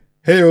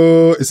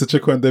Heyo, it's a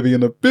Chico and Debbie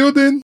in the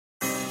building.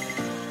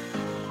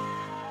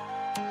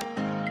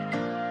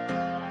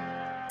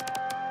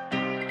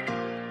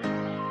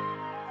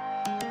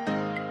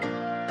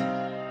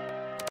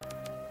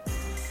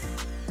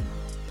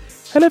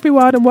 Hello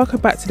everyone and welcome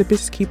back to the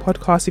Business Key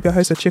podcast with your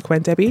hosts Chico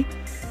and Debbie.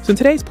 So in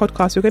today's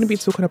podcast we're going to be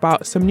talking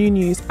about some new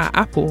news at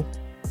Apple.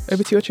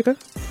 Over to you, Chico.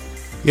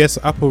 Yes,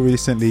 Apple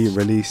recently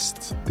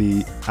released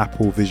the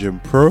Apple Vision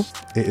Pro.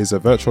 It is a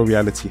virtual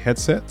reality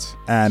headset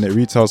and it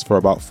retails for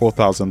about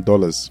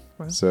 $4,000.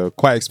 Wow. So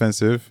quite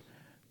expensive,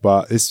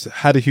 but it's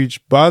had a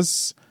huge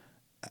buzz.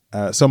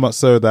 So much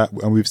so that,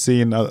 and we've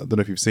seen, I don't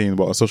know if you've seen,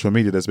 but on social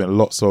media, there's been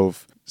lots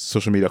of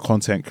social media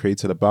content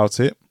created about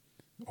it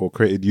or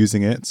created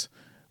using it.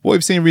 What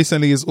we've seen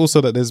recently is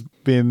also that there's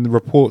been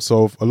reports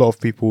of a lot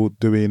of people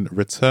doing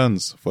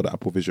returns for the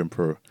Apple Vision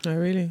Pro. Oh,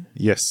 really?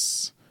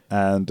 Yes.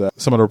 And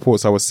some of the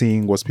reports I was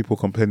seeing was people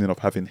complaining of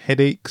having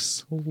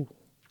headaches. Ooh.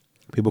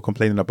 People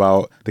complaining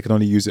about they can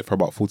only use it for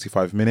about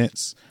 45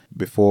 minutes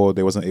before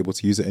they wasn't able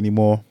to use it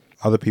anymore.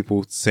 Other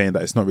people saying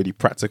that it's not really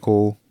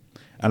practical.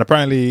 And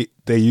apparently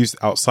they use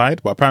it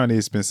outside, but apparently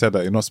it's been said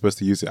that you're not supposed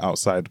to use it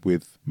outside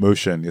with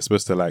motion. You're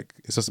supposed to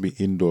it's supposed to be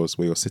indoors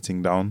where you're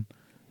sitting down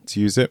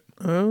to use it.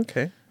 Oh,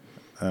 okay.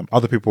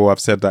 Other people have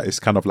said that it's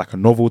kind of like a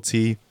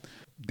novelty.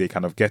 They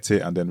kind of get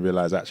it and then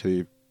realize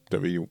actually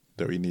don't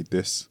really need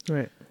this.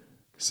 Right.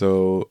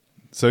 So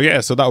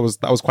that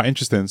was quite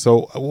interesting.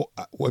 So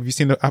what have you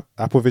seen the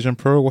Apple Vision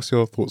Pro? What's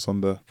your thoughts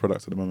on the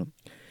product at the moment?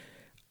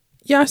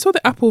 Yeah, I saw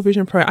the Apple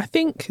Vision Pro. I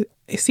think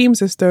it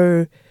seems as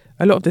though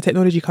a lot of the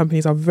technology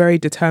companies are very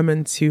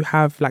determined to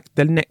have like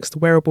the next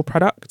wearable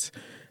product.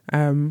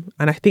 And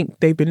I think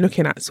they've been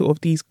looking at sort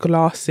of these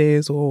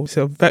glasses or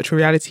sort of virtual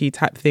reality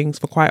type things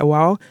for quite a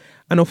while.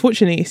 And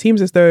unfortunately, it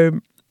seems as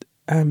though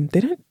they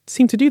don't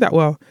seem to do that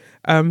well.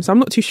 So I'm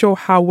not too sure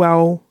how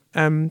well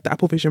the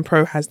Apple Vision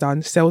Pro has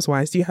done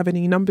sales-wise. Do you have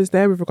any numbers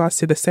there with regards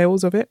to the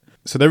sales of it?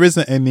 So there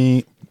isn't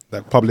any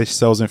published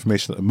sales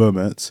information at the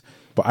moment,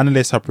 but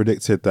analysts have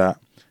predicted that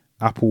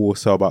Apple will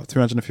sell about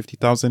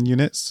 350,000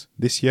 units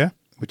this year,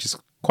 which is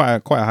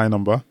quite a high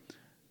number.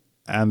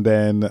 And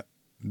then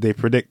they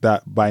predict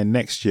that by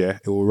next year,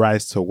 it will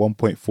rise to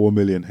 1.4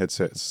 million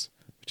headsets,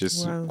 which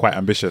is quite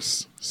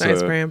ambitious. That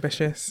is very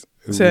ambitious.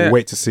 We'll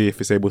wait to see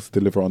if it's able to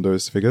deliver on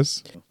those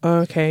figures.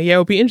 Okay, yeah,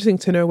 it'll be interesting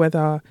to know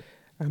whether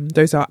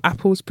those are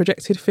Apple's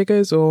projected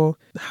figures or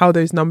how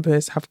those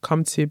numbers have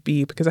come to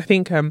be, because I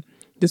think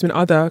there's been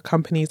other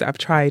companies that have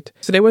tried.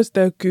 So there was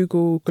the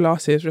Google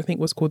Glasses, which I think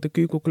was called the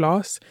Google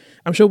Glass.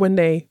 I'm sure when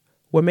they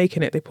were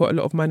making it, they put a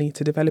lot of money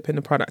to developing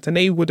the product and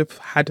they would have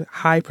had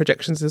high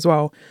projections as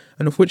well.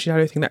 And unfortunately,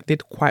 I don't think that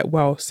did quite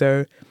well.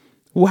 So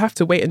we'll have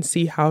to wait and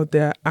see how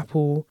the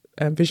Apple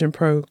Vision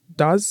Pro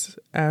does.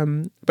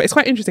 But it's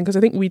quite interesting because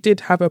I think we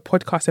did have a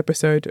podcast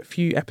episode a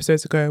few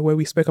episodes ago where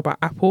we spoke about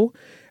Apple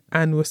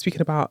and we're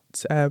speaking about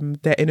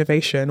their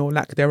innovation or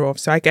lack thereof.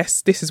 So I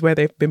guess this is where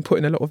they've been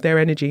putting a lot of their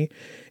energy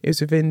is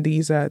within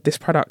this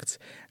product.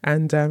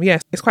 And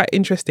yes, it's quite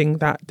interesting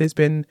that there's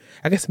been,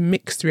 I guess,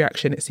 mixed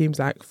reaction, it seems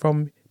like,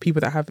 from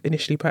people that have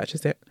initially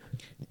purchased it.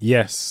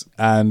 Yes.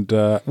 And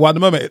at the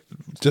moment,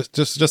 just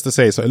to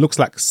say, so it looks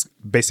like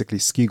basically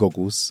ski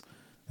goggles,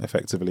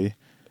 effectively.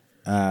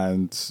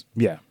 And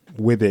yeah,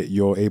 with it,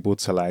 you're able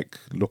to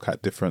look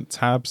at different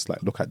tabs,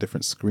 look at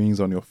different screens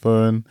on your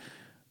phone.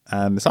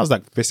 And it sounds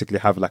like basically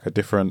have a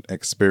different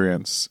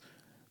experience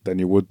than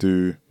you would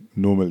do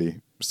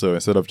normally. So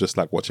instead of just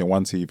watching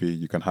one TV,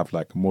 you can have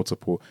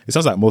multiple. It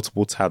sounds like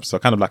multiple tabs. So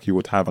kind of like you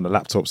would have on a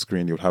laptop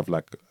screen, you would have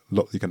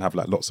you can have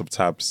lots of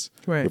tabs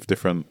with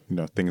different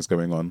things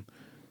going on.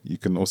 You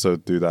can also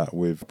do that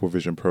with Apple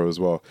Vision Pro as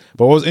well.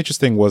 But what was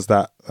interesting was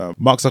that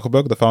Mark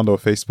Zuckerberg, the founder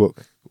of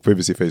Facebook,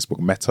 previously Facebook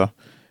Meta,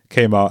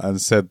 came out and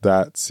said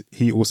that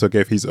he also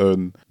gave his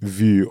own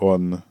view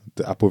on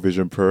the Apple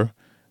Vision Pro.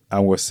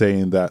 And was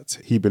saying that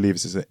he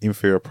believes it's an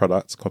inferior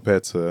product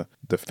compared to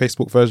the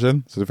Facebook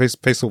version. So the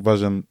Facebook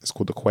version is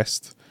called the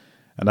Quest,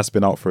 and that's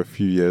been out for a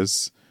few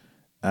years.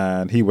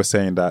 And he was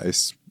saying that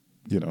it's,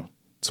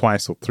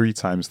 twice or three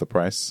times the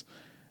price,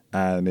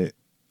 and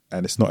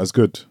it's not as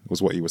good,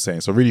 was what he was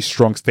saying. So really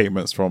strong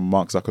statements from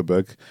Mark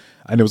Zuckerberg.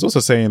 And he was also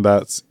saying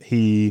that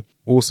he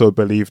also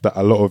believed that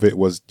a lot of it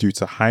was due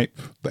to hype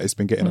that it's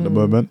been getting at the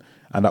moment.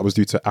 And that was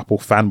due to Apple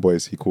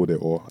fanboys, he called it,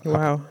 or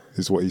wow,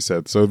 is what he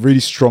said. So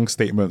really strong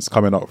statements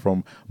coming up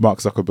from Mark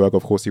Zuckerberg.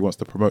 Of course, he wants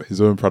to promote his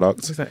own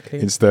product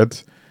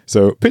instead.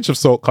 So pinch of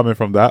salt coming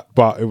from that,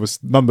 but it was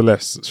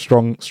nonetheless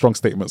strong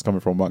statements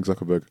coming from Mark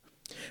Zuckerberg.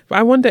 But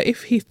I wonder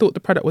if he thought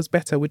the product was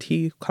better, would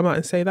he come out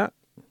and say that?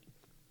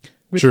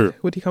 True.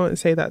 Would he come out and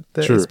say that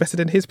it's better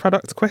than his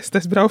product, Quest,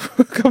 that's been out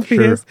for a couple of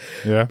years?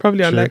 Yeah.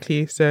 Probably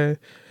unlikely. So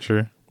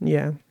true.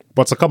 Yeah.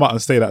 But to come out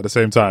and say that at the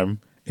same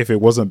time, if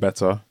it wasn't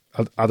better,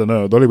 I don't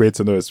know. The only way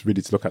to know is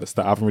really to look at the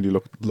stat. I haven't really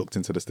looked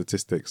into the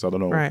statistics. I don't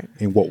know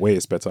in what way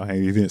it's better. And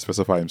he didn't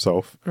specify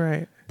himself.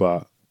 Right.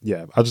 But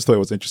yeah, I just thought it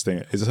was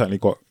interesting. It's certainly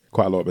got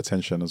quite a lot of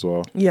attention as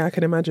well. Yeah, I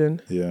can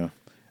imagine. Yeah.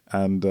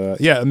 And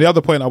and the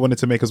other point I wanted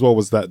to make as well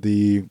was that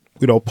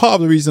part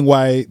of the reason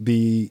why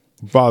the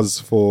buzz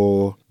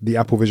for the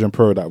Apple Vision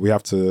Pro that we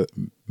have to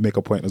make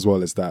a point as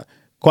well is that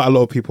quite a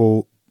lot of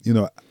people,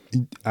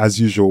 as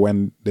usual,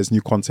 when there's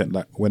new content,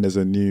 like when there's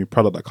a new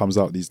product that comes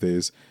out these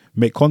days,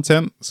 make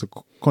content. So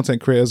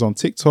content creators on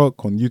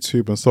TikTok, on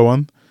YouTube and so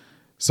on.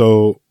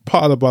 So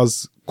part of the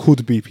buzz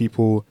could be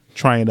people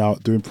trying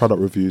out doing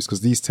product reviews,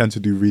 because these tend to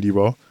do really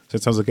well. So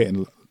in terms of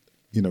getting,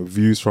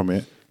 views from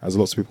it, as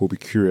lots of people will be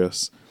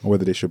curious on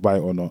whether they should buy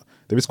it or not.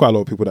 There is quite a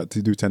lot of people that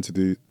do tend to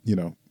do,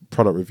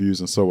 product reviews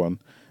and so on,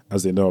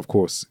 as they know, of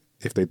course,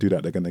 if they do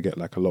that, they're going to get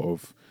like a lot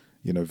of,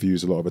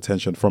 views, a lot of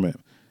attention from it.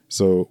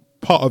 So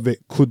part of it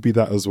could be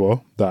that as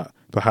well, that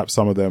perhaps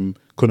some of them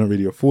couldn't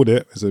really afford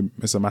it.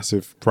 It's a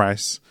massive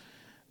price.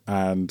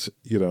 And,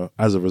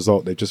 as a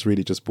result, they just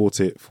bought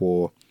it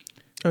for...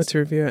 to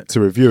review it.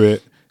 To review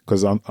it,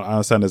 because I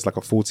understand there's like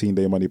a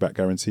 14-day money-back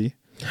guarantee.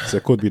 So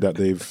it could be that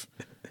they've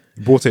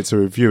bought it to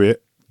review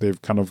it.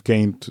 They've kind of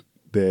gained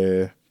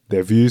their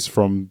views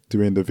from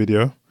doing the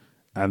video,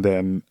 and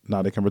then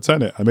now they can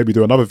return it and maybe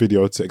do another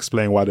video to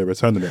explain why they're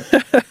returning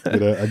it.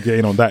 A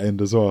gain on that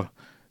end as well.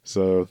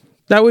 So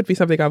that would be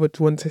something I would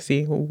want to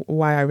see,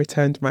 why I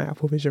returned my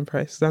Apple Vision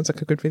Pro. Sounds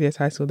like a good video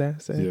title there.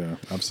 So yeah,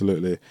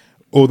 absolutely.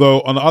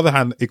 Although on the other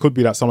hand, it could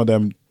be that some of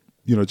them,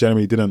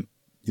 generally didn't,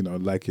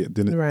 like it,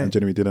 and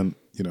generally didn't,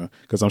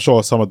 because I'm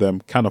sure some of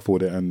them can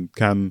afford it and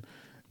can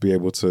be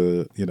able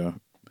to,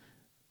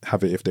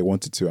 have it if they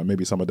wanted to, and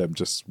maybe some of them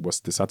just was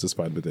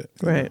dissatisfied with it.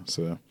 Right.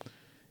 So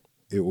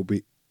it will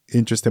be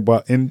interesting.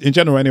 But in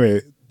general,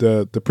 anyway,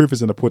 the proof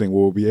is in the pudding.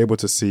 We'll be able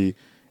to see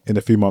in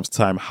a few months'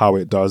 time how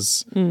it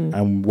does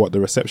and what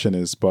the reception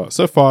is. But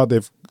so far,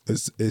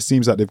 it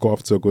seems like they've got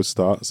off to a good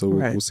start. So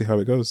we'll see how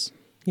it goes.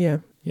 Yeah.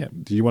 Yeah.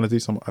 Do you want to do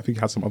some? I think you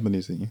had some other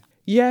news, didn't you?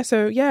 Yeah.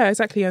 So yeah,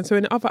 exactly. And so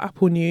in other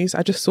Apple news,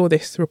 I just saw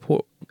this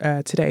report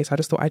today, so I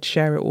just thought I'd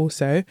share it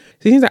also.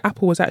 So it seems that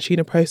Apple was actually in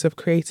the process of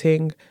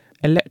creating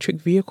electric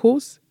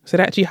vehicles. So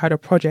they actually had a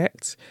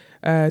project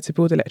to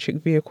build electric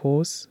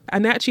vehicles,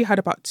 and they actually had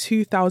about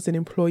 2,000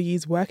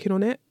 employees working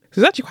on it.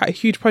 So it's actually quite a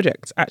huge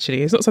project,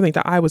 actually. It's not something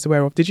that I was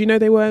aware of. Did you know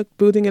they were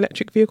building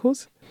electric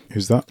vehicles?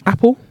 Who's that?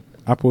 Apple.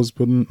 Apple's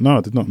building? No,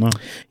 I did not know.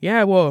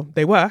 Yeah, well,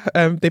 they were.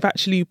 They've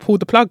actually pulled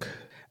the plug.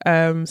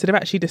 So they've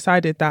actually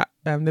decided that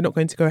they're not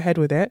going to go ahead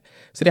with it.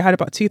 So they had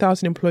about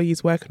 2,000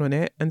 employees working on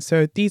it. And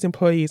so these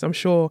employees, I'm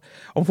sure,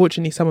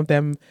 unfortunately, some of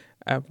them,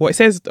 it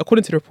says,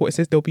 according to the report, it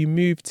says they'll be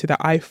moved to the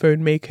iPhone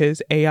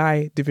makers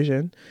AI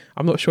division.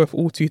 I'm not sure if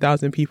all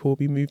 2,000 people will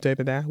be moved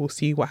over there. We'll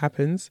see what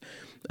happens.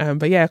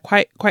 But yeah,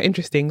 quite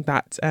interesting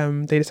that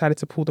they decided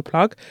to pull the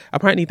plug.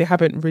 Apparently, they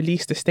haven't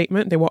released a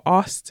statement. They were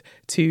asked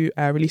to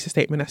release a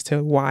statement as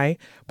to why,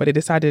 but they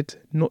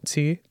decided not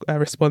to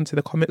respond to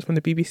the comments from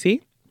the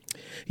BBC.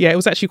 Yeah, it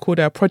was actually called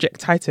Project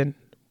Titan.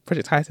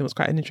 Project Titan was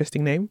quite an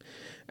interesting name.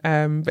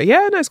 But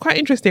yeah, no, it's quite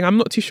interesting. I'm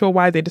not too sure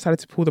why they decided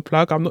to pull the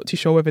plug. I'm not too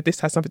sure whether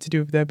this has something to do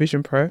with their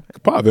Vision Pro.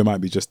 Part of it might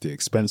be just the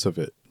expense of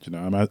it.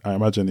 I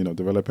imagine,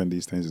 developing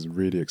these things is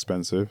really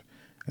expensive.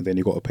 And then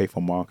you got to pay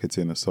for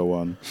marketing and so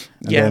on.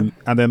 And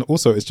then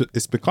also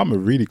it's become a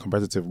really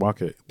competitive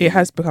market. It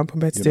has become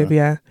competitive,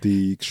 yeah.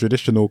 The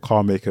traditional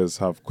car makers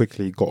have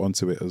quickly got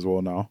onto it as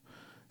well now.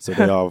 So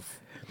they have,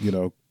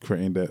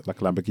 creating like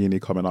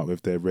Lamborghini coming out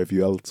with their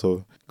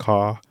Revuelto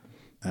car,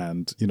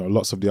 and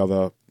lots of the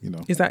other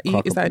Is that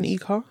an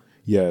e-car?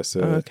 Yeah.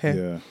 So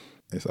yeah,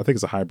 I think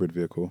it's a hybrid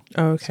vehicle.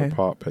 Oh, okay. So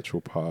part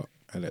petrol, part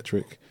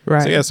electric.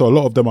 Right. So yeah, so a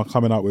lot of them are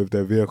coming out with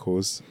their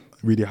vehicles,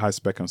 really high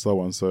spec and so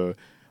on. So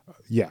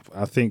yeah,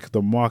 I think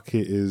the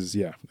market is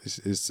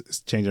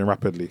changing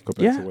rapidly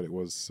compared to what it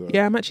was. So.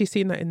 Yeah, I'm actually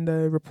seeing that in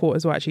the report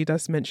as well. Actually, it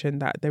does mention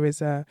that there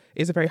is a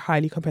very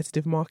highly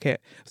competitive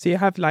market. So you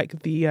have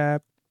like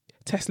the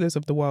Teslas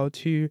of the world,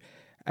 who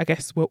I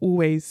guess were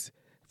always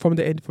from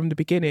the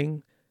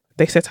beginning,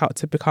 they set out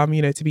to become,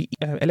 to be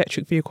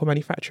electric vehicle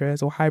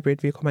manufacturers or hybrid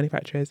vehicle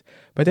manufacturers.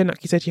 But then,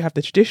 like you said, you have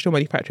the traditional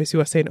manufacturers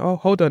who are saying, oh,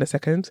 hold on a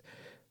second,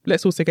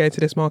 let's also get into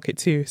this market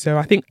too. So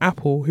I think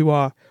Apple, who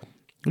are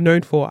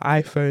known for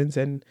iPhones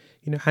and,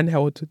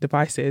 handheld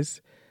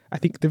devices, I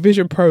think the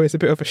Vision Pro is a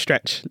bit of a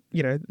stretch,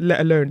 let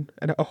alone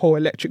a whole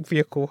electric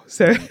vehicle.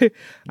 So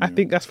I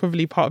think that's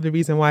probably part of the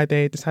reason why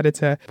they decided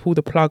to pull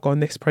the plug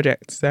on this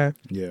project. So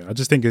yeah, I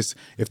just think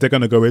if they're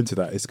going to go into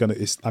that,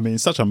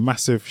 it's such a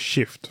massive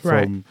shift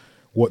from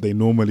what they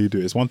normally do.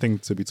 It's one thing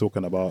to be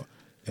talking about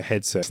a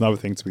headset. It's another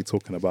thing to be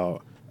talking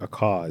about a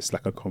car. It's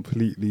like a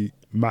completely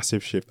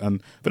massive shift.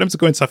 And for them to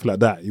go into something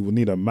like that, you will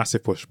need a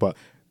massive push. But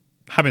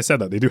having said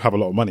that, they do have a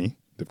lot of money.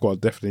 They've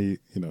got definitely,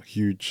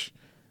 huge...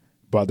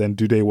 But then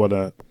do they want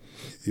to,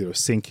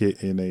 sink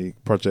it in a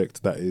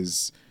project that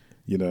is,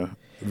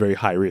 very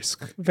high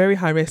risk? Very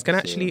high risk. And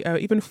actually,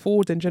 even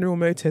Ford and General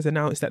Motors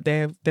announced that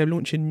they're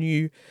launching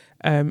new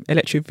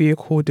electric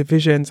vehicle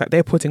divisions. Like,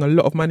 they're putting a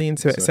lot of money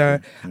into it. So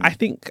I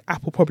think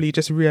Apple probably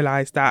just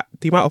realised that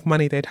the amount of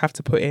money they'd have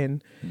to put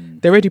in,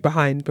 they're already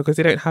behind because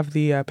they don't have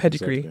the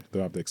pedigree. Exactly. They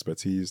don't have the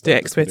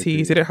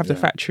expertise. They don't have the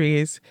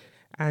factories.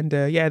 And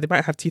they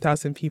might have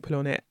 2,000 people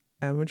on it.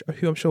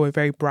 Who I'm sure are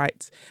very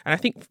bright. And I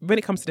think when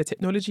it comes to the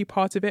technology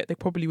part of it, they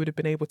probably would have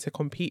been able to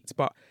compete.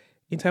 But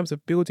in terms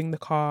of building the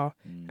car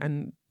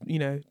and, you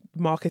know,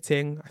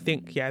 marketing, I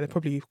think, yeah, they're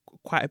probably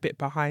quite a bit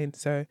behind.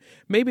 So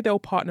maybe they'll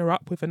partner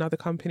up with another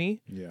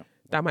company. Yeah.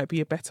 That might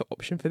be a better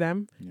option for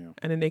them. Yeah.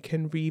 And then they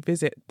can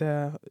revisit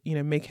the, you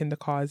know, making the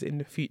cars in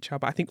the future.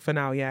 But I think for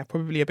now, yeah,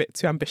 probably a bit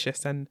too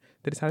ambitious and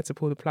they decided to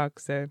pull the plug.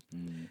 So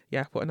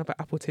yeah, put another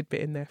Apple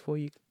tidbit in there for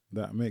you.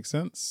 That makes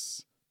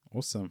sense.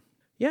 Awesome.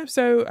 Yeah,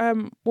 so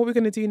what we're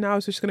going to do now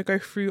is we're just going to go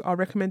through our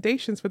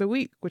recommendations for the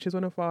week, which is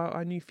one of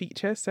our new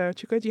features. So,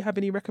 Chico, do you have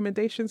any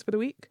recommendations for the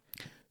week?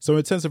 So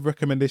in terms of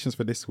recommendations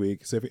for this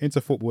week, so if you're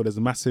into football, there's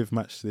a massive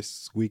match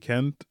this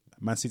weekend,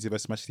 Man City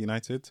versus Manchester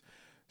United.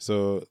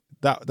 So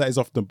that is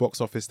often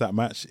box office, that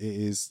match. It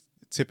is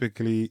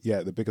typically,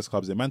 the biggest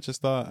clubs in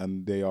Manchester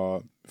and they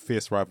are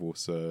fierce rivals.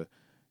 So,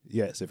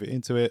 so if you're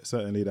into it,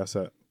 certainly that's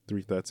at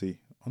 3:30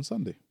 on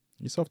Sunday.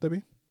 Yourself,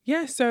 Debbie?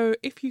 Yeah, so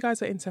if you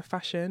guys are into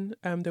fashion,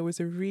 there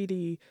was a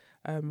really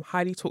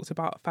highly talked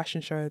about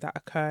fashion show that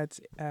occurred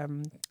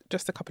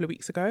just a couple of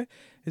weeks ago.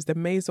 It's the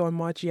Maison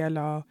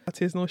Margiela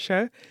Artisanal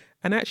Show.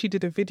 And I actually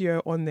did a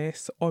video on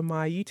this on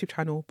my YouTube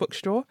channel,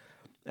 Bookstore.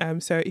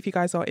 So if you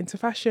guys are into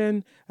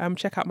fashion,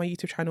 check out my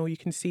YouTube channel. You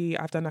can see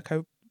I've done like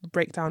a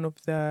breakdown of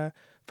the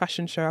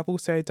fashion show. I've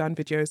also done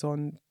videos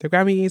on the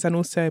Grammys and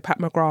also Pat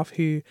McGrath,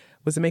 who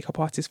was the makeup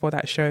artist for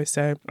that show.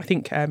 So I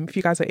think if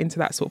you guys are into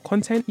that sort of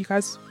content, you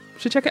guys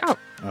should check it out.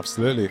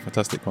 Absolutely.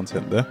 Fantastic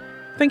content there.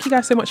 Thank you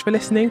guys so much for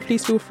listening.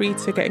 Please feel free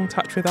to get in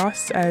touch with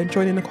us and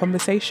join in the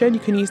conversation. You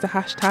can use the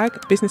hashtag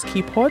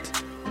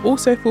BusinessKeyPod.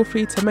 Also feel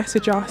free to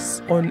message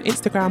us on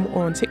Instagram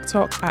or on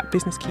TikTok at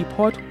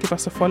BusinessKeyPod. Give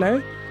us a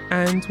follow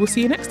and we'll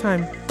see you next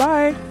time.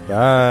 Bye.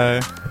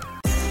 Bye.